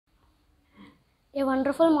A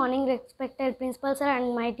wonderful morning, respected principal sir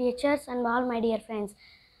and my teachers and all my dear friends.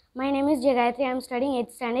 My name is Gayatri. I am studying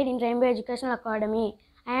 8th standard in Rainbow Educational Academy.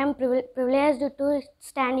 I am privileged to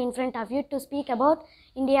stand in front of you to speak about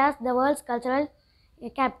India's, the world's cultural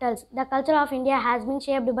capitals. The culture of India has been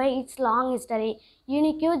shaped by its long history,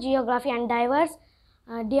 unique geography and diverse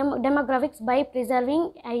demographics by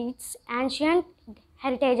preserving its ancient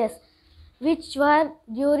heritages, which were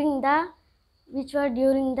during the which were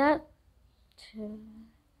during the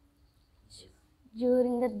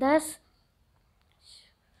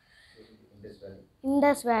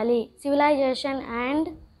Indus Valley civilization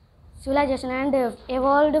and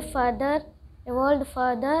evolved further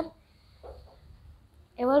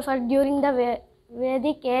during the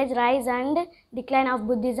Vedic age, rise and decline of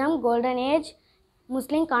Buddhism, Golden Age,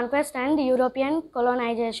 Muslim conquest and European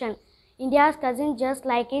colonization. India's cousin, just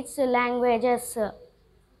like its languages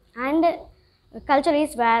and culture,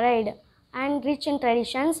 is varied and rich in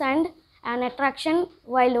traditions and an attraction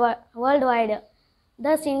worldwide.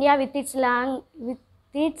 Thus, India, with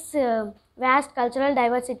its vast cultural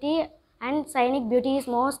diversity and scenic beauty, is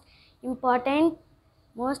most important,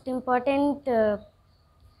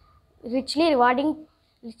 richly rewarding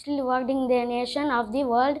the nation of the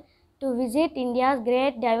world to visit. India's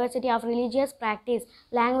great diversity of religious practice,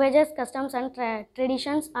 languages, customs, and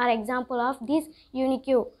traditions are example of this unique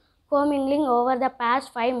commingling over the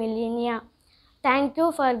past 5 millennia. Thank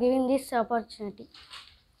you for giving this opportunity.